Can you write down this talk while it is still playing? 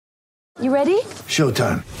You ready?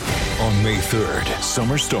 Showtime. On May 3rd,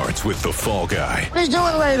 summer starts with The Fall Guy. Let's do it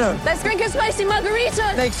later. Let's drink a spicy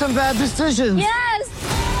margarita. Make some bad decisions. Yes!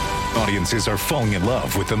 Audiences are falling in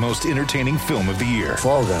love with the most entertaining film of the year.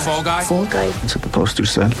 Fall Guy. Fall Guy? Fall Guy. That's what the poster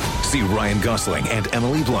said. See Ryan Gosling and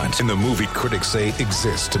Emily Blunt in the movie critics say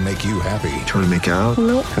exists to make you happy. Trying to make it out?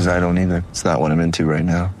 Nope. Because I don't either. It's not what I'm into right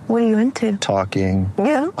now. What are you into? Talking.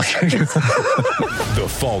 Yeah. The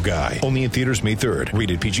Fall Guy. Only in theaters May 3rd.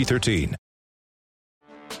 Rated PG-13.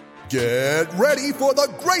 Get ready for the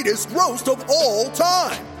greatest roast of all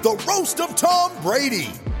time. The Roast of Tom Brady.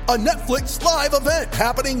 A Netflix live event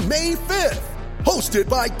happening May 5th. Hosted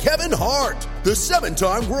by Kevin Hart. The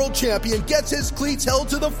 7-time world champion gets his cleats held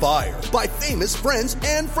to the fire by famous friends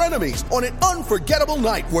and frenemies on an unforgettable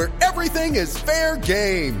night where everything is fair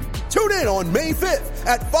game. Tune in on May 5th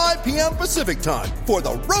at 5 p.m. Pacific time for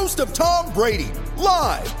the Roast of Tom Brady.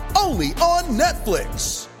 Live only on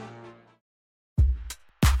Netflix.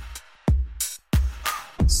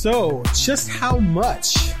 So, just how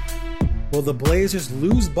much will the Blazers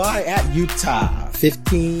lose by at Utah?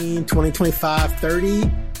 15, 20, 25,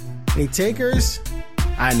 30? Any takers?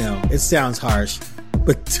 I know, it sounds harsh,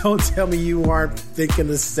 but don't tell me you aren't thinking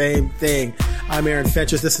the same thing. I'm Aaron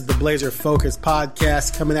Fentress. This is the Blazer Focus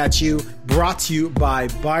podcast coming at you, brought to you by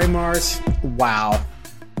Mars. Wow.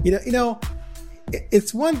 You know,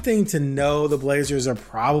 it's one thing to know the Blazers are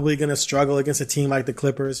probably going to struggle against a team like the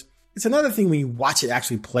Clippers. It's another thing when you watch it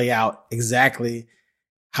actually play out exactly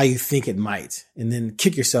how you think it might, and then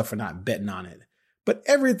kick yourself for not betting on it. But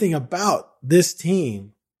everything about this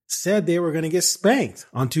team said they were going to get spanked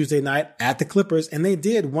on Tuesday night at the Clippers, and they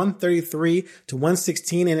did,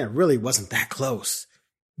 133-116, and it really wasn't that close.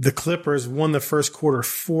 The Clippers won the first quarter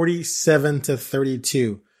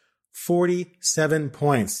 47-32, 47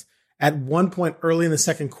 points. At one point early in the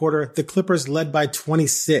second quarter, the Clippers led by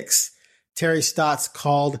 26. Terry Stotts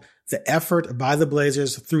called the effort by the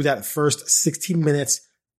Blazers through that first 16 minutes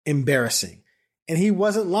embarrassing. And he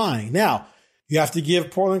wasn't lying. Now, you have to give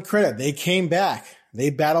Portland credit. They came back.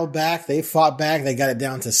 They battled back. They fought back. They got it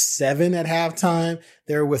down to 7 at halftime.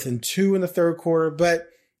 They were within 2 in the third quarter. But,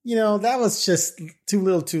 that was just too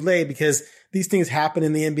little too late because these things happen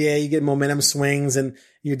in the NBA. You get momentum swings and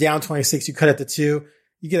you're down 26. You cut it to 2.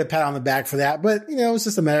 You get a pat on the back for that. But, it was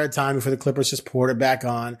just a matter of time before the Clippers just poured it back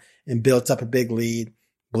on and built up a big lead.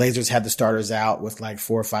 Blazers had the starters out with like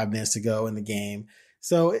 4 or 5 minutes to go in the game.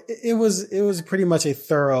 So it was pretty much a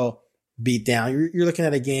thorough beatdown. You're looking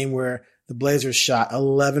at a game where the Blazers shot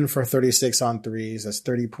 11 for 36 on threes. That's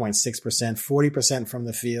 30.6%, 40% from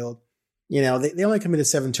the field. They only committed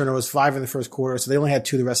 7 turnovers, 5 in the first quarter. So they only had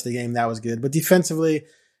 2 the rest of the game. That was good. But defensively,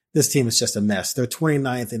 this team is just a mess. They're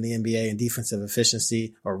 29th in the NBA in defensive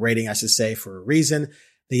efficiency, or rating, I should say, for a reason.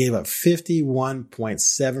 They gave up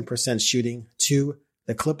 51.7% shooting to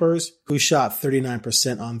the Clippers, who shot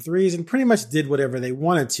 39% on threes and pretty much did whatever they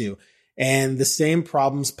wanted to. And the same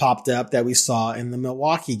problems popped up that we saw in the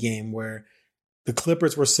Milwaukee game, where the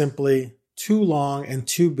Clippers were simply too long and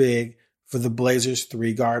too big for the Blazers'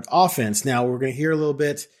 3-guard offense. Now, we're going to hear a little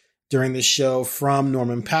bit during the show from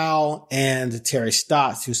Norman Powell and Terry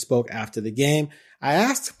Stotts, who spoke after the game. I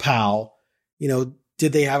asked Powell, did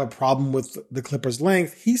they have a problem with the Clippers'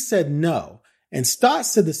 length? He said no. And Stotts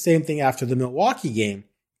said the same thing after the Milwaukee game.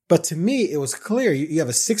 But to me, it was clear. You have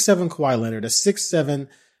a 6'7" Kawhi Leonard, a 6'7"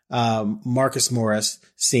 Marcus Morris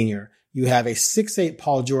Sr. You have a 6'8"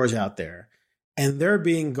 Paul George out there. And they're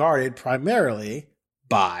being guarded primarily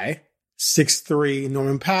by 6'3"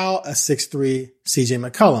 Norman Powell, a 6'3" CJ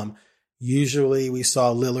McCollum. Usually we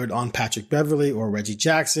saw Lillard on Patrick Beverly or Reggie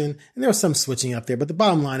Jackson, and there was some switching up there. But the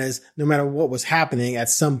bottom line is, no matter what was happening, at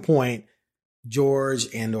some point, George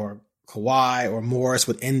and or Kawhi or Morris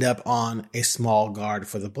would end up on a small guard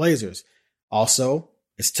for the Blazers. Also,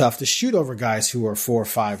 it's tough to shoot over guys who are 4,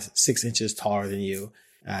 5, 6 inches taller than you.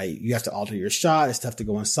 You have to alter your shot. It's tough to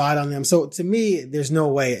go inside on them. So to me, there's no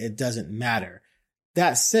way it doesn't matter.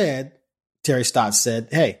 That said, Terry Stotts said,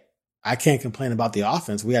 hey, I can't complain about the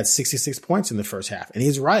offense. We had 66 points in the first half. And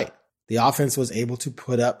he's right. The offense was able to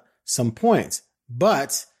put up some points.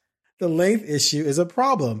 But the length issue is a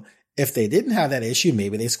problem. If they didn't have that issue,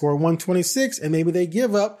 maybe they score 126 and maybe they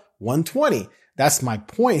give up 120. That's my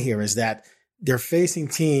point here, is that they're facing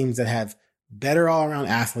teams that have better all-around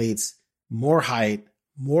athletes, more height,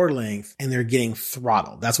 more length, and they're getting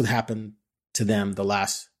throttled. That's what happened to them the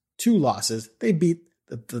last 2 losses. They beat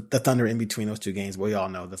the Thunder in between those 2 games. We all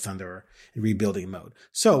know the Thunder are in rebuilding mode.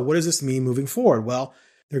 So what does this mean moving forward? Well,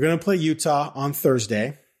 they're going to play Utah on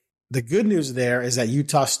Thursday. The good news there is that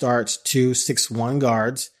Utah starts 2 6'1"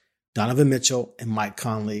 guards, Donovan Mitchell and Mike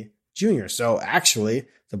Conley, Jr. So actually,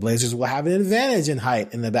 the Blazers will have an advantage in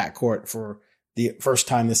height in the backcourt for the first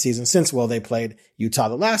time this season since, well, they played Utah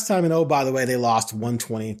the last time. And oh, by the way, they lost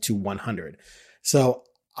 120-100. So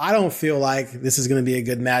I don't feel like this is going to be a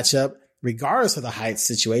good matchup, regardless of the height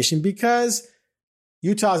situation, because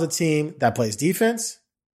Utah's a team that plays defense.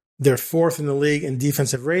 They're 4th in the league in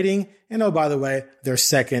defensive rating. And oh, by the way, they're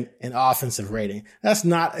 2nd in offensive rating. That's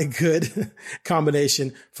not a good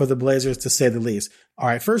combination for the Blazers, to say the least. All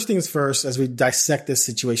right, first things first, as we dissect this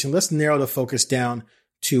situation, let's narrow the focus down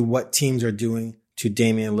to what teams are doing to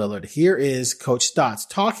Damian Lillard. Here is Coach Stotts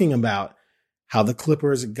talking about how the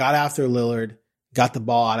Clippers got after Lillard, got the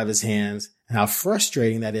ball out of his hands, and how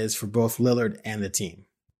frustrating that is for both Lillard and the team.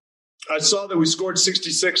 I saw that we scored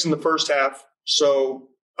 66 in the first half, so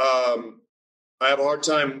I have a hard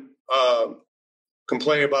time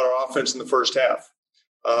complaining about our offense in the first half,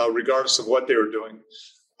 regardless of what they were doing.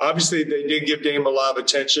 Obviously, they did give Dame a lot of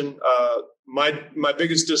attention. My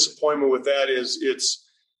biggest disappointment with that is it's,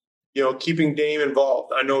 keeping Dame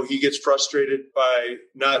involved. I know he gets frustrated by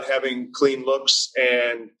not having clean looks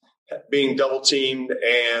and being double teamed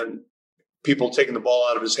and people taking the ball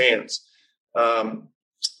out of his hands.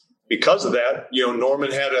 Because of that,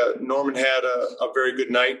 Norman had a very good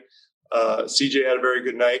night. CJ had a very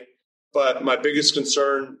good night. But my biggest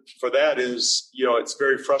concern for that is, it's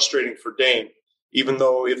very frustrating for Dame. Even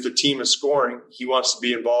though if the team is scoring, he wants to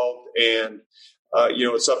be involved. And,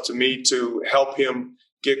 it's up to me to help him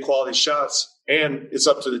get quality shots. And it's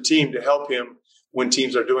up to the team to help him when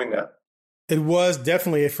teams are doing that. It was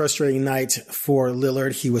definitely a frustrating night for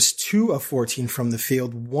Lillard. He was 2 of 14 from the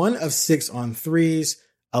field, 1 of 6 on threes,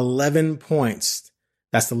 11 points.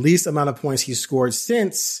 That's the least amount of points he scored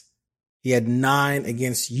since he had 9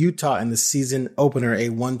 against Utah in the season opener, a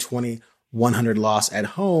 120-100 loss at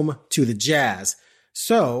home to the Jazz.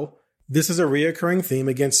 So this is a reoccurring theme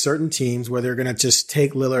against certain teams where they're going to just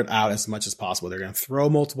take Lillard out as much as possible. They're going to throw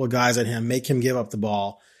multiple guys at him, make him give up the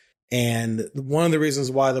ball. And one of the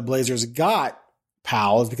reasons why the Blazers got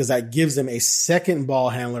Powell is because that gives them a second ball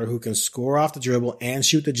handler who can score off the dribble and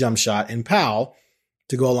shoot the jump shot in Powell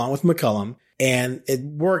to go along with McCollum. And it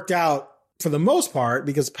worked out for the most part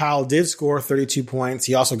because Powell did score 32 points.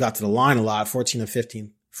 He also got to the line a lot, 14 of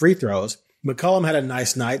 15 free throws. McCollum had a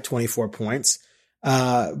nice night, 24 points.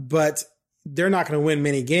 But they're not going to win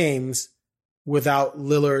many games without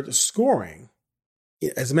Lillard scoring.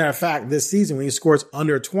 As a matter of fact, this season, when he scores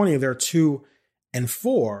under 20, they're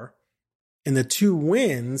 2-4. And the 2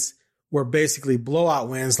 wins were basically blowout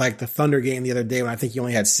wins, like the Thunder game the other day when I think he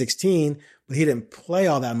only had 16, but he didn't play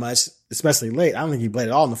all that much, especially late. I don't think he played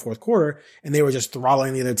at all in the fourth quarter, and they were just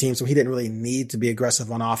throttling the other team, so he didn't really need to be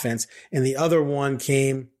aggressive on offense. And the other one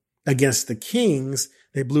came against the Kings.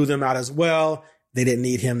 They blew them out as well. They didn't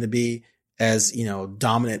need him to be as,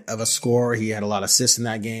 dominant of a scorer. He had a lot of assists in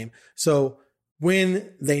that game. So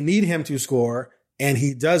when they need him to score and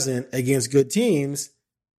he doesn't against good teams,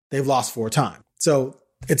 they've lost 4 times. So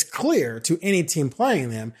it's clear to any team playing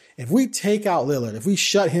them, if we take out Lillard, if we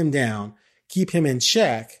shut him down, keep him in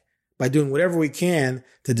check by doing whatever we can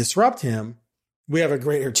to disrupt him, we have a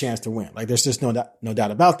greater chance to win. Like there's just no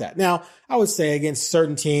doubt about that. Now, I would say against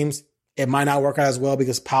certain teams, it might not work out as well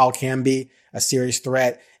because Powell can be a serious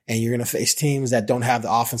threat and you're going to face teams that don't have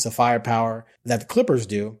the offensive firepower that the Clippers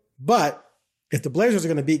do. But if the Blazers are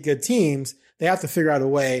going to beat good teams, they have to figure out a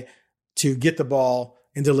way to get the ball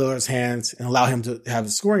into Lillard's hands and allow him to have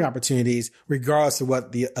the scoring opportunities regardless of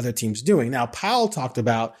what the other team's doing. Now, Powell talked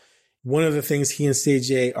about one of the things he and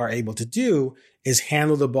CJ are able to do is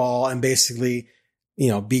handle the ball and basically,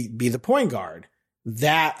 be the point guard.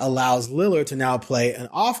 That allows Lillard to now play an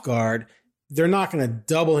off guard. They're not going to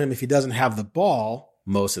double him if he doesn't have the ball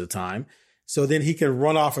most of the time. So then he can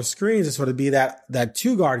run off of screens and sort of be that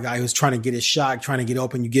 2-guard guy who's trying to get his shot, trying to get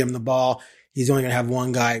open. You give him the ball. He's only going to have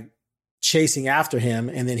one guy chasing after him,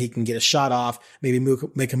 and then he can get a shot off, maybe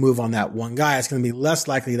make a move on that one guy. It's going to be less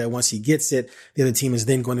likely that once he gets it, the other team is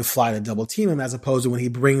then going to fly to double team him, as opposed to when he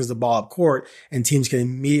brings the ball up court and teams can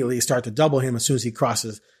immediately start to double him as soon as he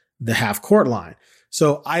crosses the half court line.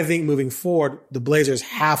 So I think moving forward, the Blazers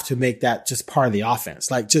have to make that just part of the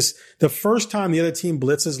offense. Like just the first time the other team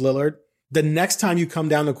blitzes Lillard, the next time you come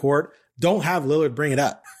down the court, don't have Lillard bring it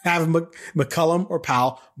up. Have McCollum or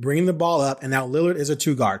Powell bring the ball up, and now Lillard is a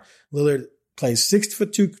 2-guard. Lillard plays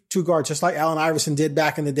 6'2" 2-guard, just like Allen Iverson did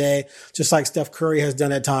back in the day, just like Steph Curry has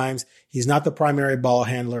done at times. He's not the primary ball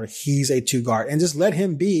handler. He's a 2-guard. And just let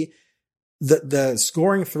him be the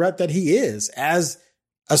scoring threat that he is as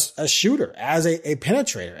a shooter, as a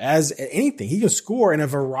penetrator, as anything. He can score in a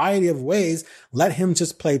variety of ways. Let him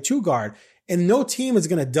just play 2-guard. And no team is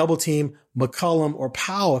going to double team McCollum or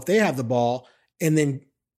Powell if they have the ball and then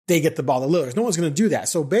they get the ball to Lillard. No one's going to do that.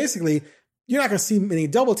 So basically, you're not going to see many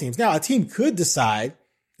double teams. Now, a team could decide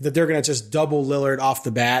that they're going to just double Lillard off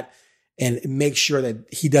the bat and make sure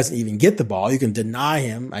that he doesn't even get the ball. You can deny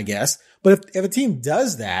him, I guess. But if a team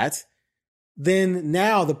does that, then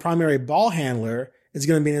now the primary ball handler is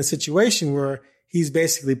going to be in a situation where he's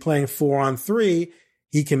basically playing 4-on-3.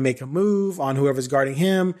 He can make a move on whoever's guarding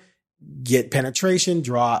him, get penetration,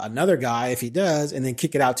 draw another guy if he does, and then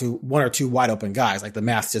kick it out to one or two wide open guys. Like the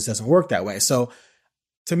math just doesn't work that way. So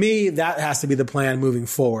to me, that has to be the plan moving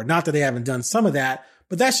forward. Not that they haven't done some of that,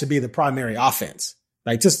 but that should be the primary offense.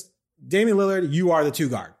 Like just Damian Lillard, you are the two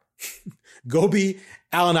guard. Go be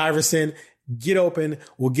Allen Iverson, get open,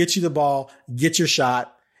 we'll get you the ball, get your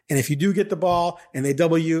shot. And if you do get the ball and they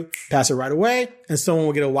double you, pass it right away and someone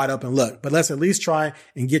will get a wide open look. But let's at least try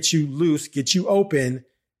and get you loose, get you open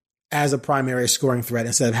as a primary scoring threat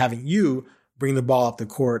instead of having you bring the ball up the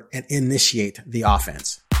court and initiate the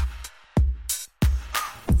offense.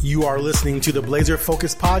 You are listening to the Blazer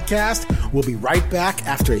Focus Podcast. We'll be right back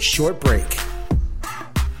after a short break.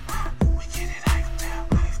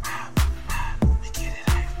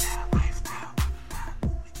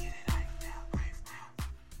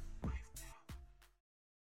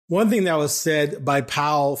 One thing that was said by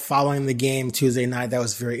Powell following the game Tuesday night that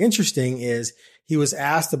was very interesting is he was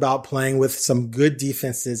asked about playing with some good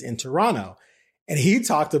defenses in Toronto. And he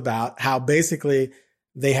talked about how basically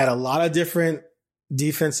they had a lot of different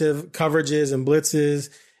defensive coverages and blitzes,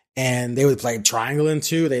 and they would play triangle in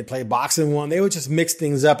two. They'd play box in one. They would just mix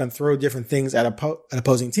things up and throw different things at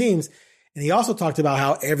opposing teams. And he also talked about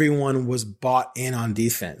how everyone was bought in on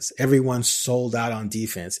defense. Everyone sold out on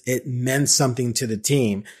defense. It meant something to the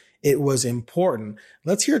team. It was important.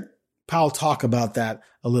 Let's hear Powell talk about that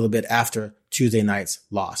a little bit after Tuesday night's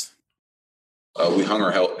loss. We hung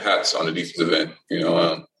our hats on the defensive end.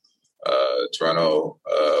 Toronto,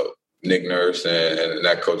 Nick Nurse and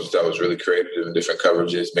that coach that was really creative in different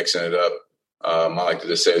coverages, mixing it up. I like to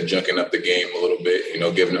just say junking up the game a little bit,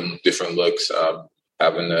 giving them different looks,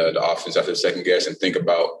 having the offense have to second guess and think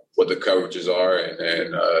about what the coverages are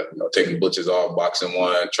and taking blitzes off, boxing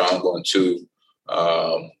one, triangle and two,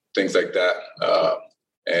 things like that.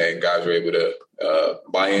 And guys were able to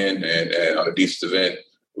buy in and on the defensive end,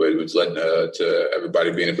 which led to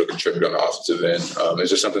everybody being able to contribute on the offensive end. It's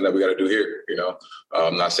just something that we got to do here.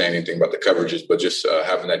 I'm not saying anything about the coverages, but just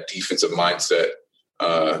having that defensive mindset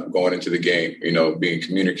going into the game, being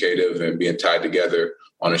communicative and being tied together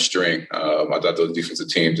on a string. I thought those defensive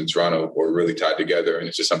teams in Toronto were really tied together, and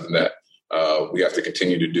it's just something that we have to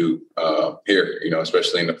continue to do here,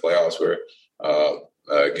 especially in the playoffs where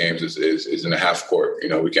games is in a half court.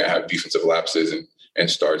 We can't have defensive lapses and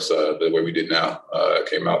starts the way we did now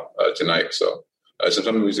came out tonight. So it's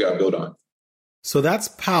something we just got to build on. So that's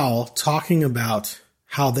Powell talking about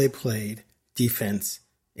how they played defense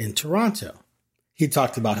in Toronto. He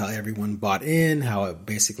talked about how everyone bought in, how it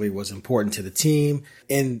basically was important to the team.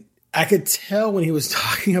 And I could tell when he was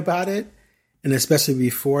talking about it, and especially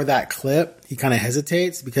before that clip, he kind of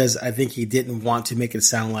hesitates because I think he didn't want to make it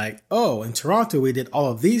sound like, oh, in Toronto, we did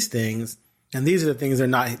all of these things, and these are the things they're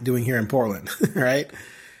not doing here in Portland, right?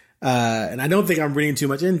 And I don't think I'm reading too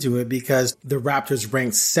much into it because the Raptors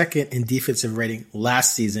ranked second in defensive rating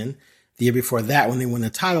last season. The year before that, when they won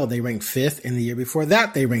the title, they ranked fifth. And the year before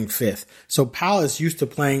that, they ranked fifth. So Powell is used to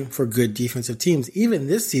playing for good defensive teams. Even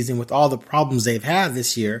this season, with all the problems they've had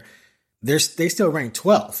this year, they still rank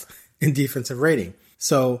 12th in defensive rating.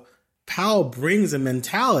 So Powell brings a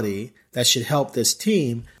mentality that should help this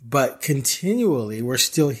team, but continually we're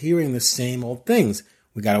still hearing the same old things.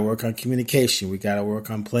 We got to work on communication. We got to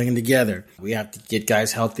work on playing together. We have to get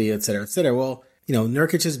guys healthy, et cetera, et cetera. Well,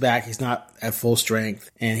 Nurkic is back. He's not at full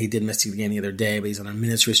strength, and he did miss the game the other day, but he's on a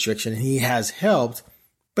minutes restriction, and he has helped.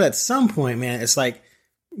 But at some point, man, it's like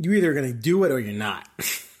you're either going to do it or you're not.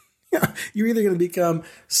 You're either going to become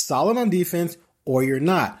solid on defense or you're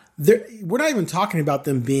not. We're not even talking about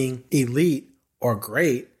them being elite or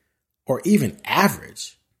great or even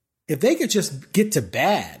average. If they could just get to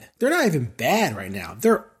bad, they're not even bad right now.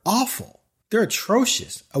 They're awful. They're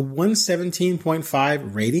atrocious. A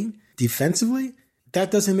 117.5 rating defensively?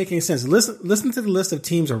 That doesn't make any sense. Listen to the list of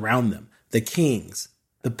teams around them. The Kings,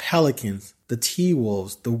 the Pelicans, the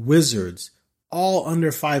T-Wolves, the Wizards, all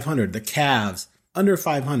under 500. The Cavs, under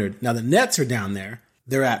 500. Now the Nets are down there.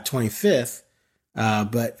 They're at 25th,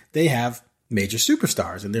 but they have major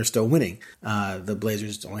superstars and they're still winning. The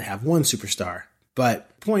Blazers only have one superstar.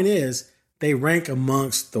 But point is, they rank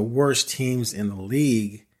amongst the worst teams in the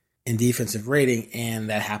league in defensive rating, and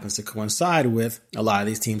that happens to coincide with a lot of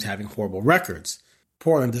these teams having horrible records.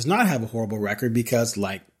 Portland does not have a horrible record because,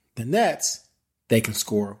 like the Nets, they can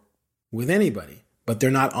score with anybody. But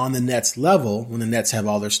they're not on the Nets level when the Nets have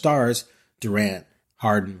all their stars, Durant,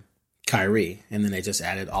 Harden, Kyrie, and then they just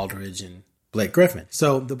added Aldridge and Blake Griffin.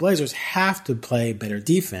 So the Blazers have to play better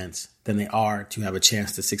defense than they are to have a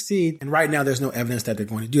chance to succeed. And right now, there's no evidence that they're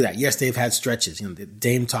going to do that. Yes, they've had stretches.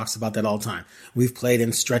 Dame talks about that all the time. We've played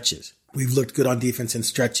in stretches. We've looked good on defense in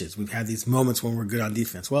stretches. We've had these moments when we're good on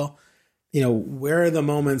defense. Well, where are the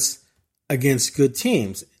moments against good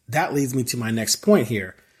teams? That leads me to my next point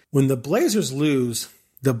here. When the Blazers lose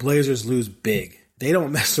big. They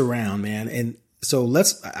don't mess around, man. And so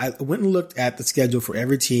I went and looked at the schedule for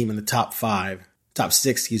every team in the top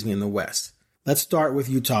six, in the West. Let's start with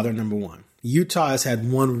Utah. They're number one. Utah has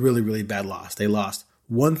had one really, really bad loss. They lost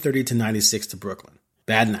 130-96 to Brooklyn.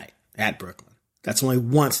 Bad night at Brooklyn. That's only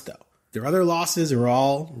once, though. Their other losses are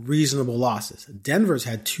all reasonable losses. Denver's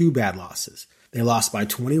had two bad losses. They lost by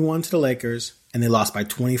 21 to the Lakers, and they lost by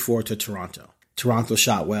 24 to Toronto. Toronto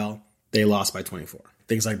shot well. They lost by 24.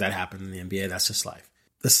 Things like that happen in the NBA. That's just life.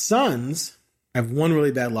 The Suns have one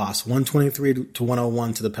really bad loss,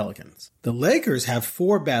 123-101 to the Pelicans. The Lakers have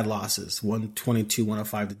four bad losses,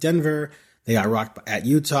 122-105 to Denver. They got rocked at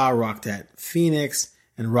Utah, rocked at Phoenix,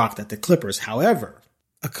 and rocked at the Clippers. However,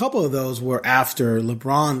 a couple of those were after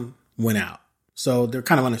LeBron went out. So they're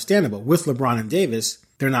kind of understandable. With LeBron and Davis,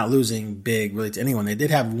 they're not losing big really to anyone. They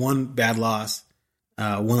did have one bad loss,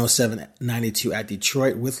 107-92 at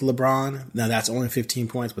Detroit with LeBron. Now that's only 15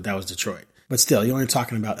 points, but that was Detroit. But still, you're only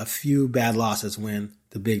talking about a few bad losses when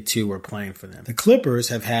the big two were playing for them. The Clippers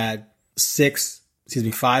have had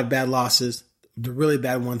 5 bad losses. The really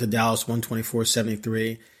bad one to Dallas,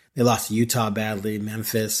 124-73. They lost to Utah badly,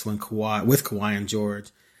 Memphis with Kawhi and George.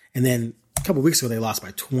 And then a couple of weeks ago, they lost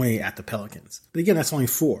by 20 at the Pelicans. But again, that's only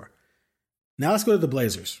 4. Now let's go to the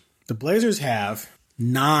Blazers. The Blazers have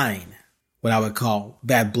 9, what I would call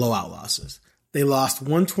bad blowout losses. They lost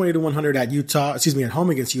 120-100 at home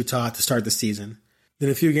against Utah to start the season. Then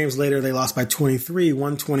a few games later, they lost by 23,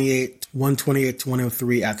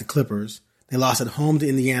 128-103 at the Clippers. They lost at home to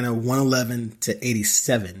Indiana,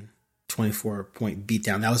 111-87, 24-point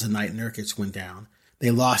beatdown. That was the night Nurkic went down.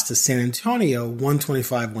 They lost to San Antonio,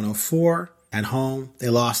 125-104 at home. They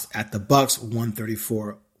lost at the Bucks,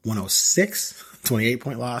 134-106,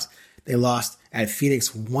 28-point loss. They lost at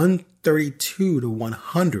Phoenix,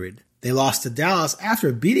 132-100. They lost to Dallas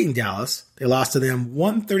after beating Dallas. They lost to them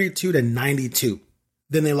 132-92.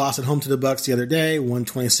 Then they lost at home to the Bucks the other day,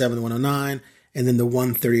 127-109, and then the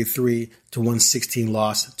 133-116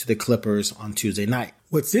 loss to the Clippers on Tuesday night.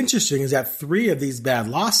 What's interesting is that 3 of these bad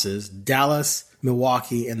losses, Dallas,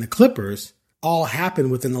 Milwaukee, and the Clippers, all happened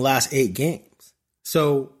within the last 8 games.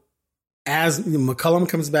 So as McCollum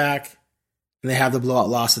comes back and they have the blowout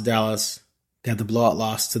loss to Dallas, they have the blowout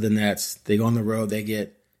loss to the Nets, they go on the road, they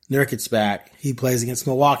get Nurkic back. He plays against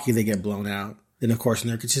Milwaukee. They get blown out. Then, of course,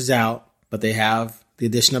 Nurkic is out, but they have the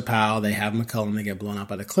addition of Powell. They have McCollum. They get blown out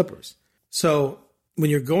by the Clippers. So when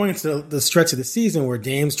you're going into the stretch of the season where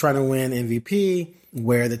Dame's trying to win MVP,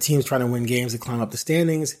 where the team's trying to win games to climb up the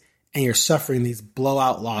standings, and you're suffering these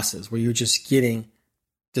blowout losses where you're just getting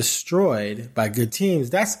destroyed by good teams,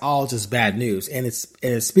 that's all just bad news. And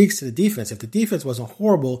it speaks to the defense. If the defense wasn't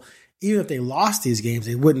horrible, even if they lost these games,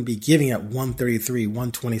 they wouldn't be giving up 133,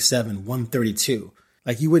 127, 132.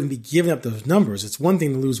 Like, you wouldn't be giving up those numbers. It's one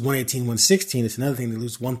thing to lose 118, 116. It's another thing to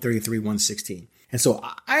lose 133, 116. And so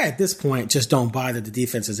I, at this point, just don't buy that the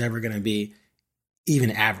defense is ever going to be even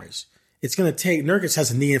average. It's going to take, Nurkic has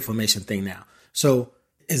a knee inflammation thing now. So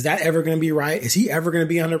is that ever going to be right? Is he ever going to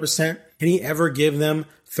be 100%? Can he ever give them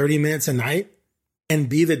 30 minutes a night and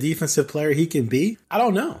be the defensive player he can be? I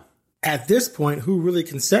don't know. At this point, who really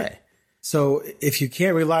can say? So if you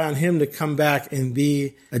can't rely on him to come back and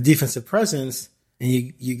be a defensive presence, and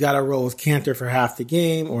you got to roll with Kanter for half the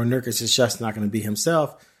game, or Nurkic is just not going to be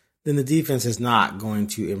himself, then the defense is not going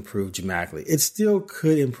to improve dramatically. It still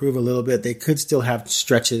could improve a little bit. They could still have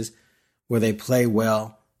stretches where they play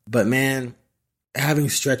well. But man, having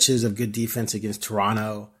stretches of good defense against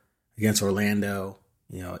Toronto, against Orlando,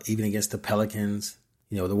 even against the Pelicans,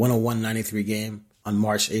 the 101-93 game on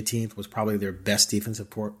March 18th was probably their best defensive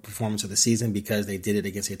performance of the season because they did it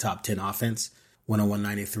against a top 10 offense,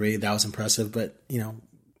 101-93. That was impressive. But,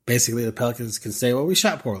 basically the Pelicans can say, well, we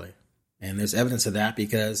shot poorly. And there's evidence of that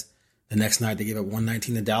because the next night they gave up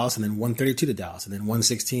 119 to Dallas and then 132 to Dallas and then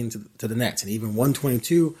 116 to the Nets and even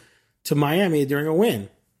 122 to Miami during a win.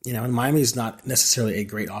 And Miami is not necessarily a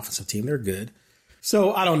great offensive team. They're good.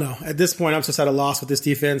 So I don't know. At this point, I'm just at a loss with this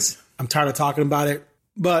defense. I'm tired of talking about it.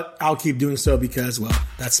 But I'll keep doing so because, well,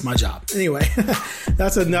 that's my job. Anyway,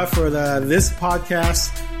 that's enough for this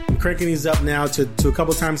podcast. I'm cranking these up now to a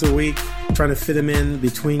couple times a week, trying to fit them in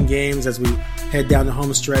between games as we head down the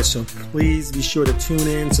home stretch. So please be sure to tune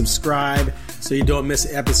in, subscribe, so you don't miss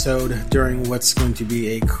an episode during what's going to be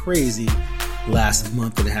a crazy last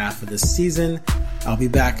month and a half of this season. I'll be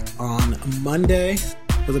back on Monday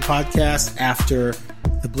for the podcast after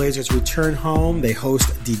the Blazers return home. They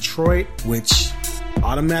host Detroit, which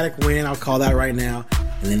automatic win, I'll call that right now.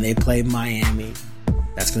 And then they play Miami.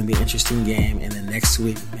 That's going to be an interesting game. And then next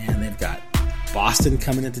week, man, they've got Boston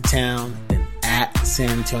coming into town, then at San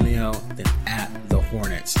Antonio, then at the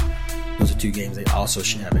Hornets. Those are two games they also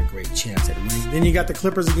should have a great chance at winning. Then you got the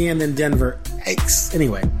Clippers again, then Denver. Yikes.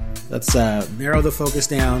 Anyway, let's narrow the focus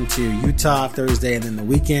down to Utah Thursday and then the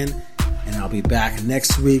weekend. And I'll be back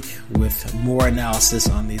next week with more analysis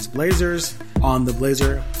on these Blazers on the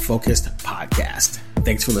Blazer Focused Podcast.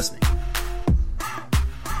 Thanks for listening.